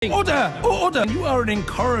Order! Order! You are an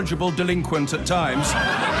incorrigible delinquent at times.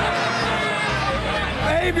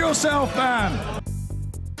 Behave yourself, man!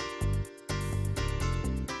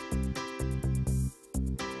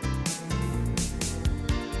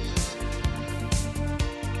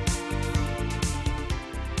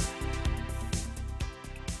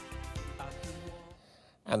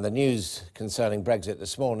 And the news concerning Brexit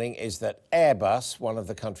this morning is that Airbus, one of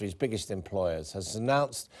the country's biggest employers, has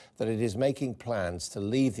announced that it is making plans to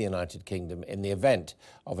leave the United Kingdom in the event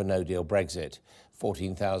of a no-deal Brexit.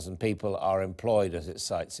 14,000 people are employed at its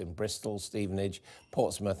sites in Bristol, Stevenage,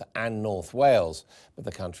 Portsmouth and North Wales. But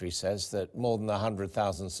the country says that more than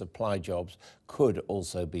 100,000 supply jobs could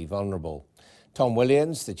also be vulnerable. Tom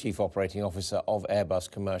Williams, the Chief Operating Officer of Airbus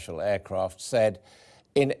Commercial Aircraft, said,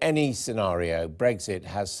 "In any scenario, Brexit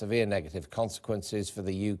has severe negative consequences for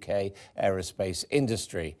the UK aerospace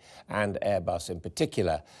industry and Airbus in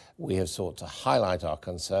particular. We have sought to highlight our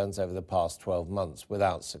concerns over the past 12 months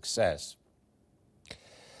without success."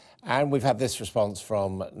 And we've had this response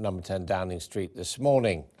from number 10 Downing Street this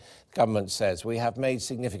morning. The government says we have made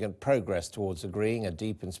significant progress towards agreeing a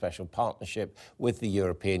deep and special partnership with the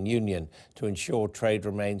European Union to ensure trade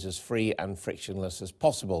remains as free and frictionless as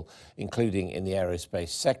possible, including in the aerospace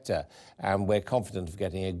sector. And we're confident of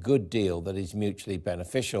getting a good deal that is mutually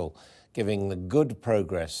beneficial. Given the good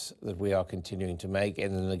progress that we are continuing to make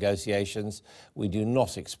in the negotiations, we do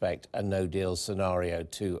not expect a no-deal scenario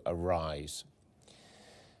to arise.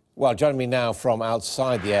 Well, joining me now from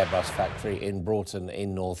outside the Airbus factory in Broughton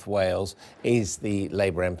in North Wales is the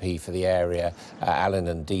Labour MP for the area, Allen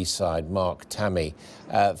and Deeside, Mark Tammy.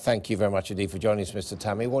 Thank you very much indeed for joining us, Mr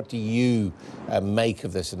Tammy. What do you make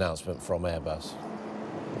of this announcement from Airbus?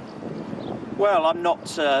 Well, I'm not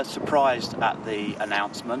surprised at the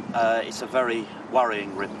announcement. It's a very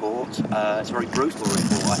worrying report. It's a very brutal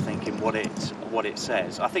report, I think, in what it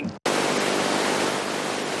says. I think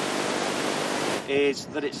is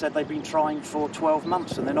that it said they've been trying for 12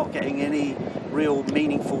 months and they're not getting any real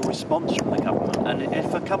meaningful response from the government. And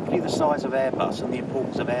if a company the size of Airbus and the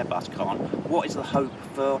importance of Airbus can't, what is the hope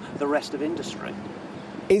for the rest of industry?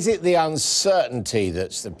 Is it the uncertainty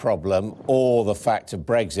that's the problem, or the fact of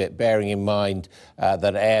Brexit, bearing in mind that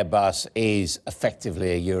Airbus is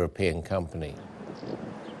effectively a European company?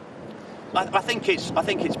 I think it's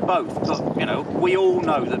both, but you know, we all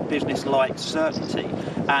know that business likes certainty,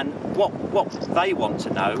 and what they want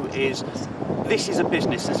to know is this is a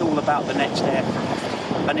business that's all about the next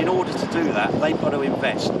aircraft, and in order to do that they've got to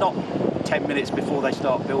invest not 10 minutes before they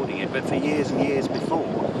start building it, but for years and years before,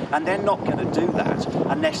 and they're not going to do that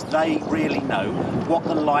unless they really know what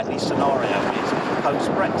the likely scenario is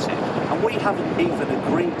post-Brexit. And we haven't even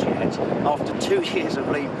agreed yet, after 2 years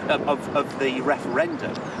of the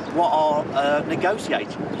referendum, what our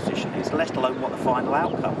negotiating position is, let alone what the final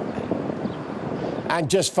outcome will be. And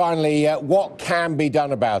just finally, what can be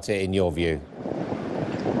done about it, in your view?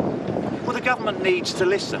 Well, the government needs to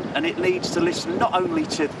listen, and it needs to listen not only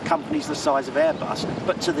to companies the size of Airbus,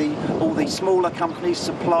 but to all the smaller companies,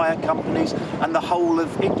 supplier companies, and the whole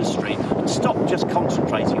of industry, and stop just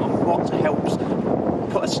concentrating on what helps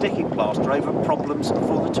put a sticking plaster over problems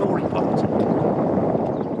for the Tory party.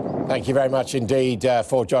 Thank you very much indeed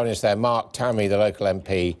for joining us there. Mark Tammy, the local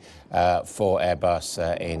MP for Airbus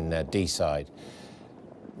in Deeside.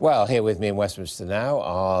 Well, here with me in Westminster now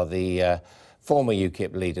are the former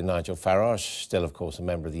UKIP leader Nigel Farage, still of course a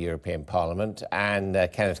member of the European Parliament, and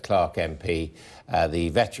Ken Clarke MP, the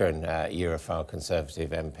veteran Europhile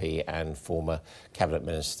Conservative MP and former Cabinet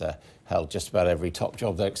Minister, held just about every top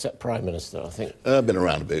job there except Prime Minister, I think. I've been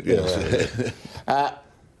around a bit, yes.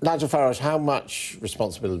 Nigel Farage, how much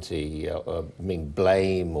responsibility,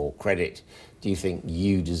 blame or credit do you think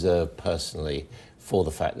you deserve personally for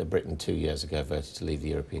the fact that Britain 2 years ago voted to leave the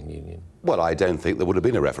European Union? Well, I don't think there would have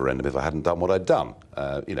been a referendum if I hadn't done what I'd done.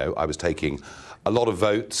 You know, I was taking a lot of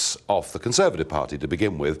votes off the Conservative Party to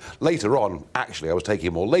begin with. Later on, actually, I was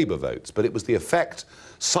taking more Labour votes, but it was the effect,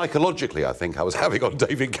 psychologically, I think, I was having on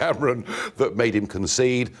David Cameron that made him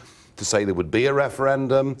concede to say there would be a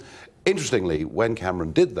referendum. Interestingly, when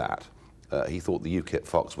Cameron did that, he thought the UKIP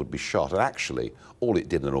fox would be shot, and actually all it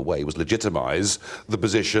did in a way was legitimise the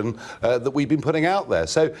position that we've been putting out there.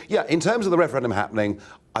 So, yeah, in terms of the referendum happening,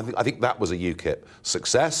 I think that was a UKIP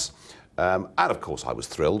success. And of course I was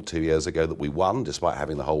thrilled 2 years ago that we won, despite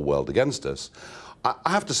having the whole world against us. I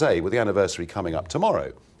have to say, with the anniversary coming up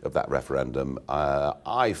tomorrow of that referendum,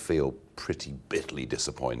 I feel pretty bitterly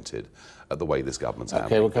disappointed at the way this government's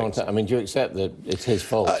handling Okay, we'll come on things. to... I mean, do you accept that it's his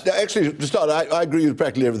fault? Actually, to start, I agree with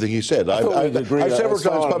practically everything he said. I've several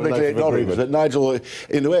times publicly acknowledged that Nigel,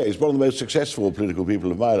 in a way, is one of the most successful political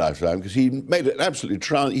people of my lifetime, because he made it absolutely...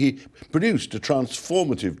 he produced a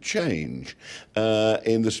transformative change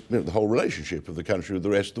in this, the whole relationship of the country with the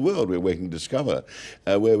rest of the world. We're waiting to discover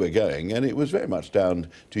where we're going, and it was very much down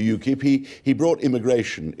to UKIP. He brought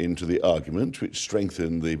immigration into the argument, which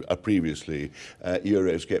strengthened the previously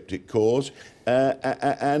Eurosceptic cause.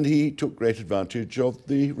 And he took great advantage of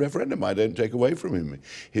the referendum. I don't take away from him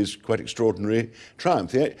his quite extraordinary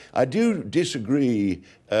triumph. I do disagree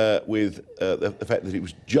with the fact that it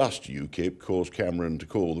was just UKIP caused Cameron to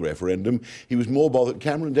call the referendum. He was more bothered,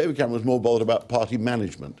 David Cameron was more bothered about party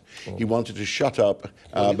management. He wanted to shut up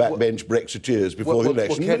backbench Brexiteers before the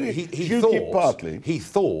election. Ken, he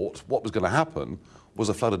thought what was going to happen was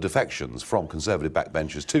a flood of defections from Conservative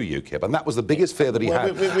backbenchers to UKIP, and that was the biggest fear that he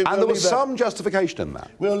had. And there was some justification in that.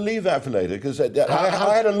 We'll leave that for later, because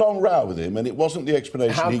I had a long row with him, and it wasn't the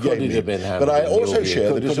explanation he gave me. But I also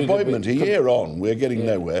share the disappointment. A year on, we're getting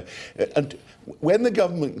nowhere. And when the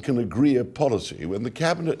government can agree a policy, when the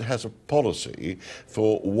Cabinet has a policy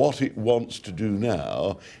for what it wants to do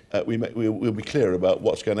now, we'll be clear about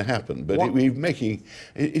what's going to happen. But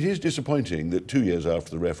it is disappointing that 2 years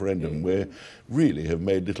after the referendum, we really have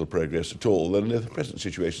made little progress at all. And the present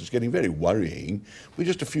situation is getting very worrying. We're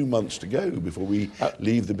just a few months to go before we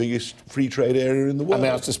leave the biggest free trade area in the world. I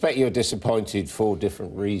mean, I suspect you're disappointed for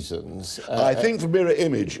different reasons. I think for mirror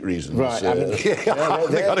image reasons. Right. I mean, I think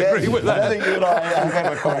I'd agree with that. I think you and I have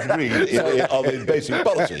never quite agreed on the basic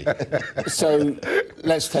policy. So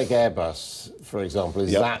let's take Airbus, for example.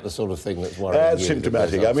 Is that the sort of thing that's worrying you? That's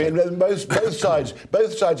symptomatic. I mean, both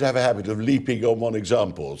sides have a habit of leaping on one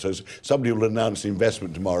example. So somebody will announce the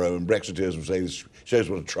investment tomorrow, and Brexiteers will say this shows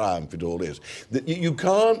what a triumph it all is. You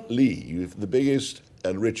can't leave the biggest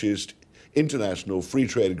and richest international free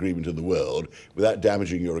trade agreement in the world without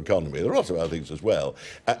damaging your economy. There are lots of other things as well.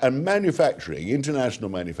 And manufacturing, international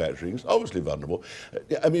manufacturing, is obviously vulnerable.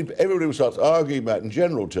 I mean, everybody will start arguing about, in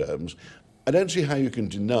general terms, I don't see how you can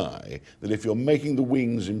deny that if you're making the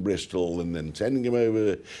wings in Bristol and then sending them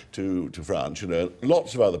over to France,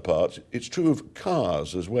 lots of other parts, it's true of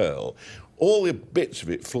cars as well. All the bits of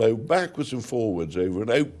it flow backwards and forwards over an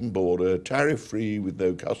open border, tariff-free with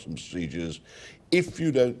no customs procedures. If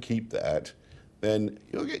you don't keep that, then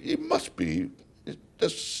it must be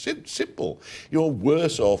just simple. You're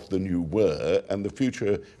worse off than you were, and the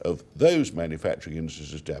future of those manufacturing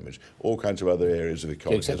industries is damaged. All kinds of other areas of the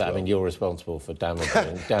economy Except as that, well. I mean, you're responsible for damaging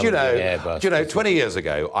Airbus. 20 years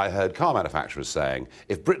ago, I heard car manufacturers saying,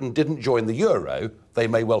 if Britain didn't join the euro, they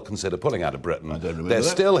may well consider pulling out of Britain. I don't remember They're that.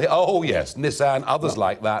 still... Oh, yes, Nissan, others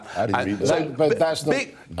like that. I didn't read that. But that's not...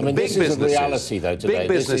 I mean, this is a reality, though, today. Big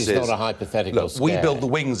businesses... This is not a hypothetical Look, we build the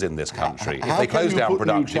wings in this country. If they close down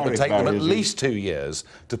production, it would take them at least 2 years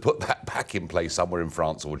to put that back in place somewhere in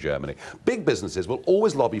France or Germany. Big businesses will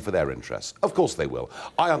always lobby for their interests. Of course they will.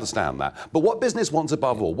 I understand that. But what business wants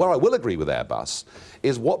above all, where I will agree with Airbus,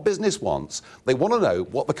 is what business wants. They want to know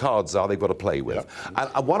what the cards are they've got to play with. Yeah.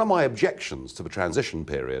 And one of my objections to the transition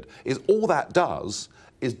period is all that does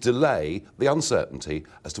is delay the uncertainty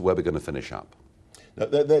as to where we're going to finish up.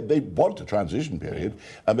 They want a transition period,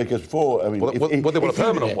 and because they want a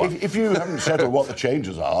permanent one. If you haven't settled what the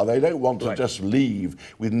changes are, they don't want to just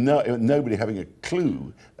leave with nobody having a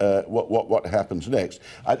clue what happens next.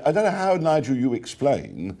 I don't know how, Nigel, you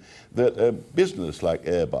explain that a business like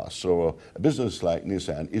Airbus or a business like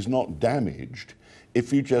Nissan is not damaged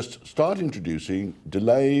if you just start introducing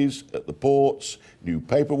delays at the ports, new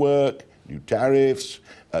paperwork, new tariffs,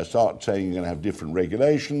 start saying you're going to have different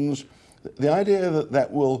regulations. The idea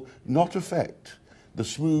that will not affect the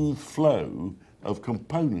smooth flow of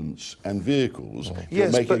components and vehicles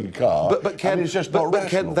making a car, but Ken, it's just not rational.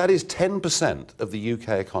 Ken, that is 10% of the UK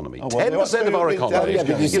economy. 10% of our economy.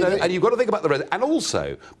 And you've got to think about the rest. And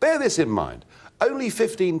also, bear this in mind, only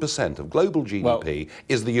 15% of global GDP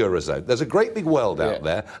is the Eurozone. There's a great big world out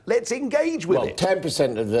there. Let's engage with it.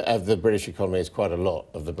 10% of the British economy is quite a lot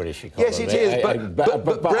of the British economy. Yes, it is. But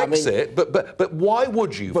Brexit, but why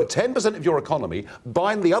would you, for 10% of your economy,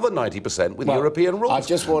 bind the other 90% with European rules?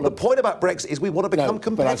 The point about Brexit is we want to become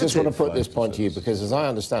competitive. But I just want to put this point to you, because as I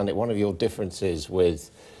understand it, one of your differences with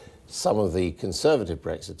some of the Conservative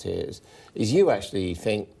Brexiteers is you actually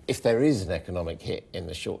think if there is an economic hit in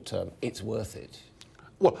the short term, it's worth it.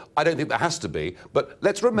 Well, I don't think there has to be, but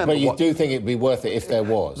let's remember. But you do think it'd be worth it if there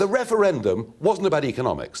was? The referendum wasn't about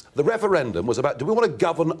economics. The referendum was about, do we want to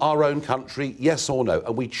govern our own country, yes or no?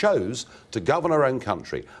 And we chose to govern our own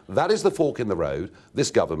country. That is the fork in the road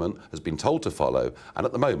this government has been told to follow, and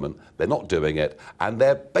at the moment, they're not doing it, and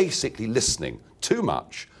they're basically listening too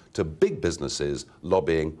much to big businesses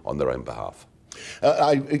lobbying on their own behalf.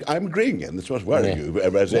 I'm agreeing, and that's what's worrying you,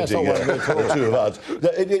 representing the two of us.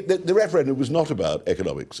 The referendum was not about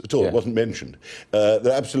economics at all. It wasn't mentioned.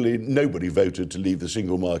 There absolutely nobody voted to leave the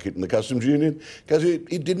single market and the customs union because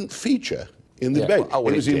it didn't feature in the debate. Oh,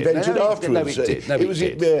 well, it was invented afterwards.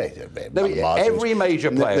 Every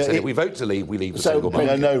major player said if we vote to leave, we leave the single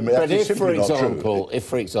market. But if,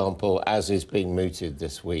 for example, as is being mooted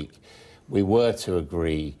this week, we were to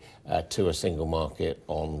agree to a single market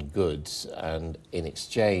on goods and in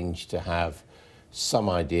exchange to have some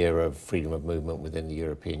idea of freedom of movement within the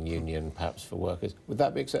European Union, perhaps for workers, would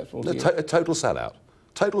that be acceptable to you? A total sellout.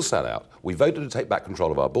 Total sellout. We voted to take back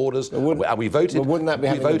control of our borders, and we voted... But wouldn't that be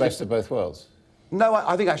having the best of both worlds? No,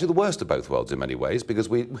 I think actually the worst of both worlds in many ways, because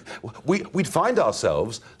we'd find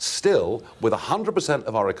ourselves still with 100%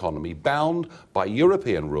 of our economy bound by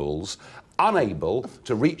European rules, unable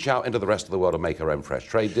to reach out into the rest of the world and make our own fresh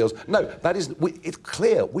trade deals. No, it's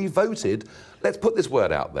clear. We voted, let's put this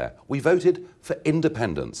word out there, we voted for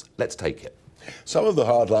independence. Let's take it. Some of the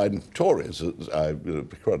hardline Tories, I'm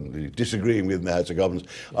currently disagreeing with in the House of Commons,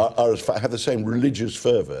 have the same religious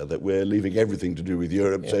fervour that we're leaving everything to do with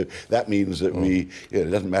Europe. So that means that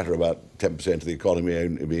it doesn't matter about 10% of the economy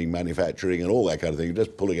being manufacturing and all that kind of thing,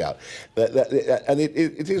 just pulling out. And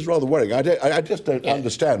it is rather worrying. I just don't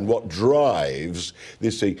understand what drives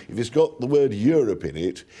this thing. If it's got the word Europe in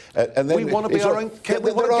it, and then we want to be our own.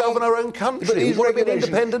 We want to govern our own country. We want to be an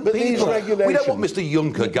independent people. We don't want Mr.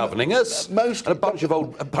 Juncker governing us. And a bunch of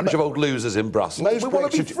old losers in Brussels. We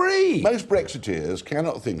want to be free. Most Brexiteers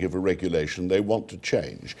cannot think of a regulation they want to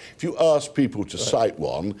change. If you ask people to cite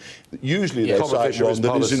one, usually they cite one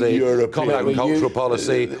that isn't European. Common agricultural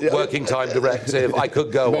policy, working time directive. I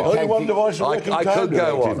could go on. Only one device of working time I could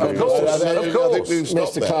go on. Of course.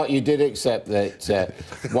 Mr. Clarke, you did accept that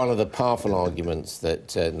one of the powerful arguments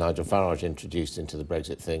that Nigel Farage introduced into the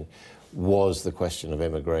Brexit thing was the question of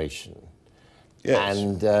immigration. Yes.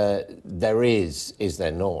 And there is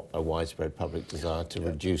there not, a widespread public desire to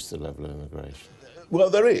reduce the level of immigration? Well,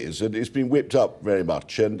 there is, and it's been whipped up very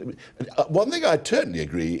much. And one thing I totally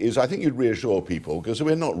agree is I think you'd reassure people, because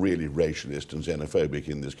we're not really racialist and xenophobic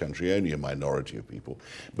in this country, only a minority of people.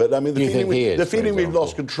 But I mean, the feeling we've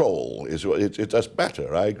lost control is it does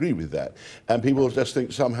better. I agree with that. And people just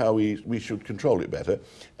think somehow we should control it better.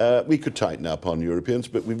 We could tighten up on Europeans,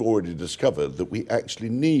 but we've already discovered that we actually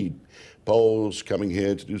need Poles coming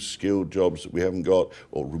here to do skilled jobs that we haven't got,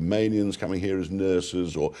 or Romanians coming here as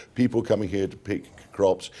nurses, or people coming here to pick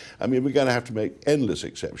crops. I mean, we're going to have to make endless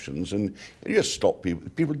exceptions, and you just stop people.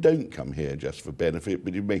 People don't come here just for benefit,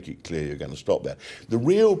 but you make it clear you're going to stop that. The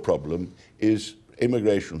real problem is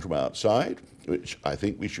immigration from outside, which I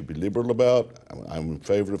think we should be liberal about. I'm in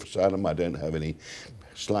favour of asylum. I don't have any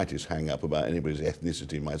slightest hang-up about anybody's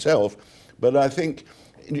ethnicity myself, but I think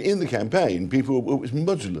in the campaign, it was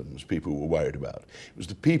Muslims people were worried about. It was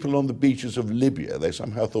the people on the beaches of Libya. They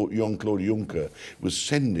somehow thought Jean-Claude Juncker was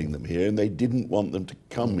sending them here, and they didn't want them to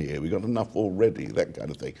come here. We got enough already, that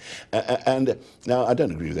kind of thing. And now, I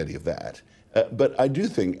don't agree with any of that. But I do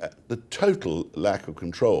think the total lack of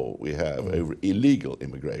control we have over illegal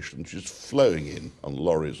immigration, which is flowing in on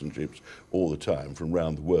lorries and ships all the time from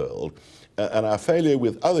around the world, and our failure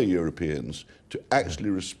with other Europeans to actually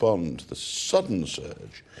respond to the sudden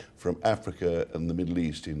surge from Africa and the Middle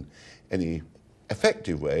East in any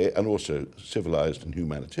effective way, and also civilized and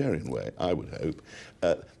humanitarian way, I would hope,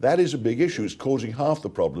 that is a big issue. It's causing half the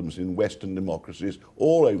problems in Western democracies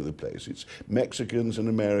all over the place. It's Mexicans in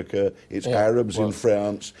America, it's Arabs in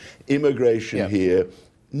France, immigration here.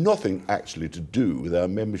 Nothing actually to do with our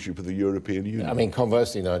membership of the European Union. I mean,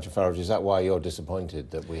 conversely, Nigel Farage, is that why you're disappointed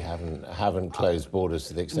that we haven't closed borders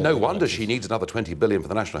to the extent? No wonder she needs another 20 billion for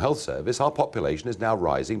the National Health Service. Our population is now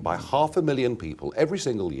rising by 500,000 people every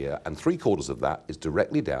single year, and 3/4 of that is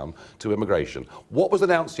directly down to immigration. What was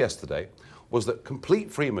announced yesterday was that complete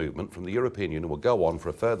free movement from the European Union will go on for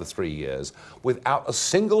a further 3 years without a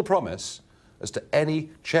single promise as to any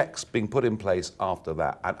checks being put in place after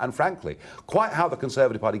that. And frankly, quite how the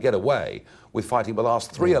Conservative Party get away with fighting the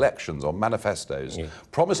last 3 elections on manifestos,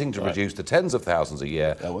 promising to reduce to tens of thousands a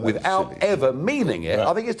year without ever meaning it,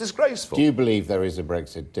 I think it's disgraceful. Do you believe there is a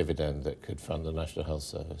Brexit dividend that could fund the National Health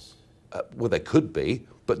Service? Well, there could be,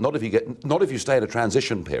 But not if you stay in a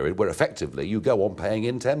transition period where effectively you go on paying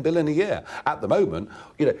in 10 billion a year. At the moment,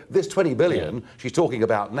 you know, this 20 billion she's talking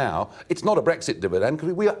about now, it's not a Brexit dividend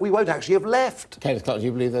because we won't actually have left. Ken Clarke, do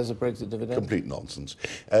you believe there's a Brexit dividend? Complete nonsense.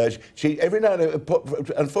 She every now and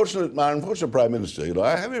then, my unfortunate Prime Minister, you know,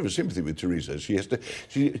 I have every sympathy with Theresa. She has to.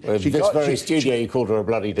 You called her a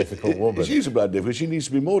bloody difficult woman. She's a bloody difficult. She needs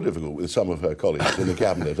to be more difficult with some of her colleagues in the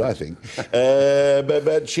cabinet, I think.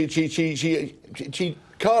 But she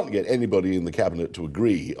can't get anybody in the cabinet to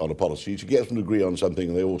agree on a policy. She gets them to agree on something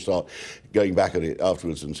and they all start going back at it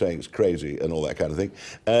afterwards and saying it's crazy and all that kind of thing.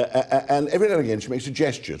 And every now and again she makes a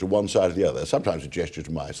gesture to one side or the other, sometimes a gesture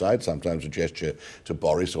to my side, sometimes a gesture to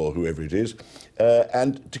Boris or whoever it is,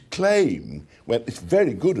 and to claim, when it's a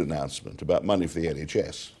very good announcement about money for the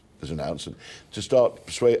NHS, as announced, and to start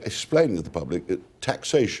explaining to the public that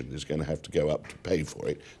taxation is going to have to go up to pay for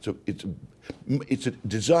it. So it's a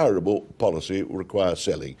desirable policy. It will require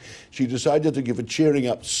selling. She decided to give a cheering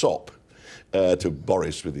up sop to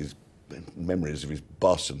Boris with his memories of his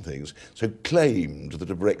boss and things, so claimed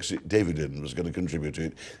that a Brexit dividend was going to contribute to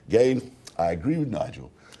it. Again, I agree with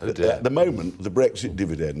Nigel. At the moment, the Brexit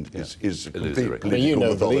dividend is a complete political but you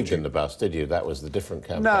never mythology. believed in the bus, did you? That was the different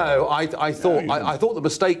campaign. No, I thought the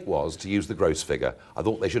mistake was to use the gross figure. I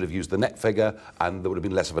thought they should have used the net figure and there would have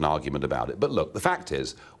been less of an argument about it. But look, the fact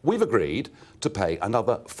is, we've agreed to pay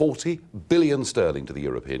another 40 billion sterling to the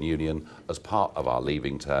European Union as part of our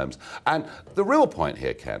leaving terms. And the real point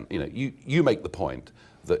here, Ken, you know, you make the point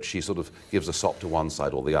that she sort of gives a sop to one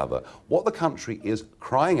side or the other. What the country is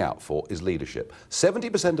crying out for is leadership.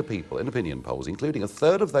 70% of people in opinion polls, including a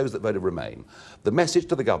third of those that voted Remain, the message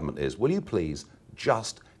to the government is, will you please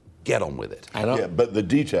just get on with it? Yeah, but the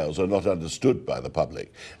details are not understood by the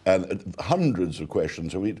public. And hundreds of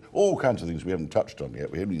questions, all kinds of things we haven't touched on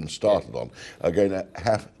yet, we haven't even started on, are going to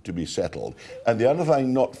have to be settled. And the other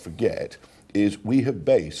thing not to forget is we have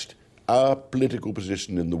based our political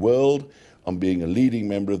position in the world on being a leading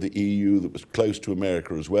member of the EU that was close to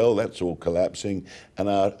America as well. That's all collapsing. And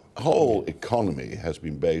our whole economy has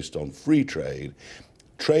been based on free trade,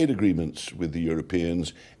 trade agreements with the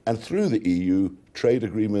Europeans, and through the EU, trade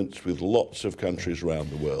agreements with lots of countries around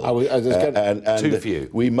the world. Too few.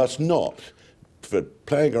 We must not, for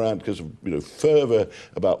playing around because of fervour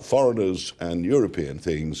about foreigners and European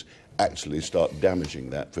things, actually start damaging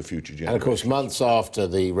that for future generations. And of course, months after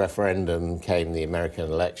the referendum came the American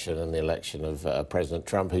election and the election of President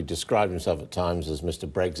Trump, who described himself at times as Mr.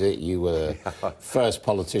 Brexit. You were the first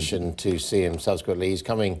politician to see him subsequently. He's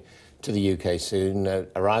coming to the UK soon.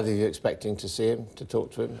 Are either of you expecting to see him, to talk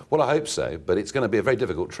to him? Well, I hope so, but it's going to be a very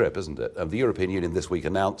difficult trip, isn't it? The European Union this week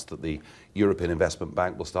announced that the European Investment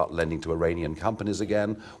Bank will start lending to Iranian companies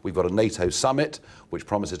again. We've got a NATO summit, which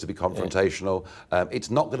promises to be confrontational. It's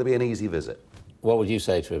not going to be an easy visit. What would you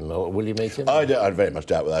say to him? Will you meet him? I very much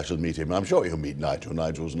doubt whether I shall meet him. I'm sure he'll meet Nigel.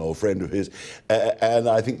 Nigel's an old friend of his. And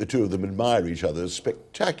I think the two of them admire each other's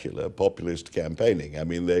spectacular populist campaigning. I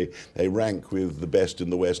mean, they rank with the best in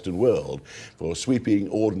the Western world for sweeping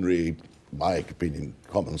ordinary, my opinion,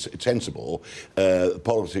 sensible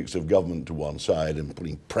politics of government to one side and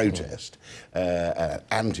putting protest and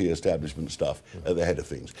anti-establishment stuff at the head of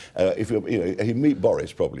things. If you meet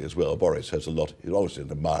Boris probably as well. Boris has a lot. He's obviously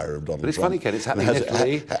an admirer of Donald Trump. But it's funny, Ken. It's happening in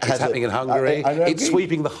Italy. It's happening in Hungary. It's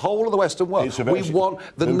sweeping the whole of the Western world. We want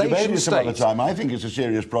the nation state. I think it's a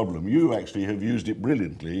serious problem. You actually have used it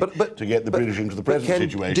brilliantly to get the British into the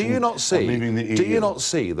present situation. Do you not see? Do you not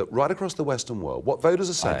see that right across the Western world, what voters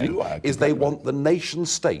are saying is they want the nation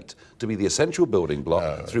state to be the essential building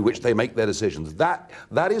block through which they make their decisions. That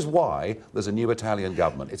is why there's a new Italian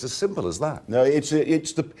government. It's as simple as that. No, what it's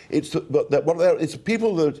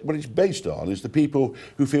based on is the people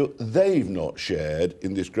who feel they've not shared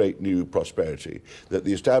in this great new prosperity, that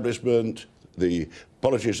the establishment, the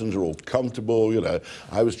politicians are all comfortable.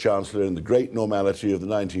 I was Chancellor in the great normality of the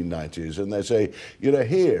 1990s, and they say,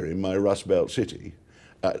 here in my Rust Belt city,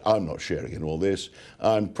 I'm not sharing in all this.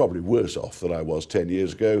 I'm probably worse off than I was 10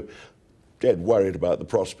 years ago. Dead worried about the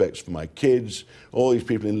prospects for my kids. All these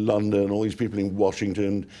people in London, all these people in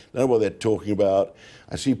Washington, don't know what they're talking about.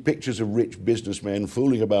 I see pictures of rich businessmen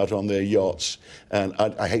fooling about on their yachts, and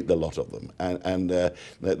I hate the lot of them.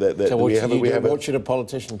 So what should a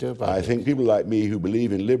politician do about it? I think people like me who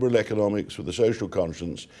believe in liberal economics with a social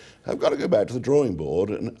conscience have got to go back to the drawing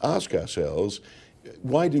board and ask ourselves,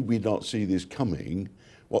 why did we not see this coming?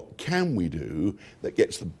 What can we do that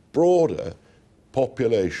gets the broader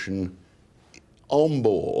population on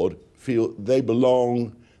board, feel they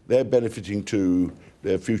belong, they're benefiting too,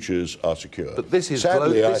 their futures are secure? But this is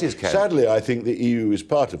sadly, I think the EU is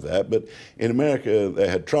part of that. But in America, they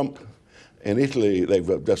had Trump. In Italy,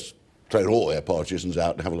 they've just thrown all their politicians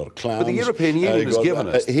out and have a lot of clowns. But the European Union has given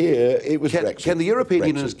us... Here, it was Ken, Brexit. Ken, the European Brexit.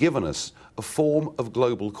 Union has given us a form of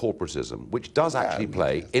global corporatism, which does actually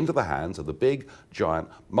play into the hands of the big, giant,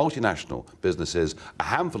 multinational businesses, a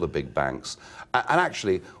handful of big banks. And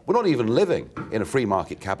actually, we're not even living in a free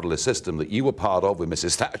market capitalist system that you were part of with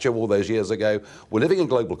Mrs. Thatcher all those years ago. We're living in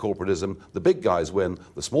global corporatism. The big guys win,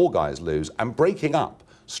 the small guys lose, and breaking up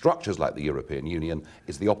structures like the European Union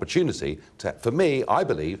is the opportunity to, for me, I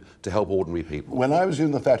believe, to help ordinary people. When I was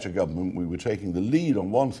in the Thatcher government, we were taking the lead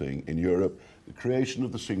on one thing in Europe, the creation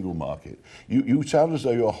of the single market. You sound as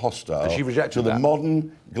though you're hostile And she rejected to the that.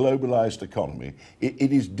 modern globalised economy.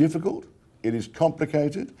 It is difficult, it is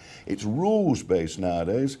complicated, it's rules-based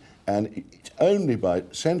nowadays, and it's only by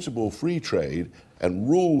sensible free trade and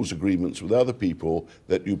rules agreements with other people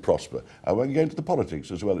that you prosper. I won't go into the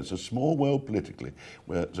politics as well. It's a small world politically,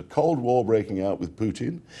 where there's a Cold War breaking out with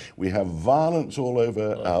Putin. We have violence all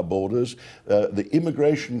over our borders. The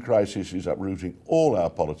immigration crisis is uprooting all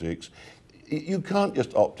our politics. You can't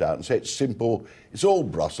just opt out and say it's simple, it's all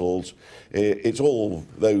Brussels, it's all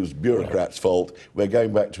those bureaucrats' fault. We're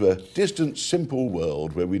going back to a distant, simple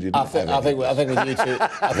world where we didn't have anything. I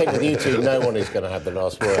think with you two, no one is going to have the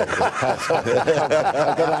last word.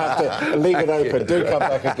 I'm going to have to leave it open. Do come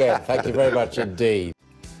back again. Thank you very much indeed.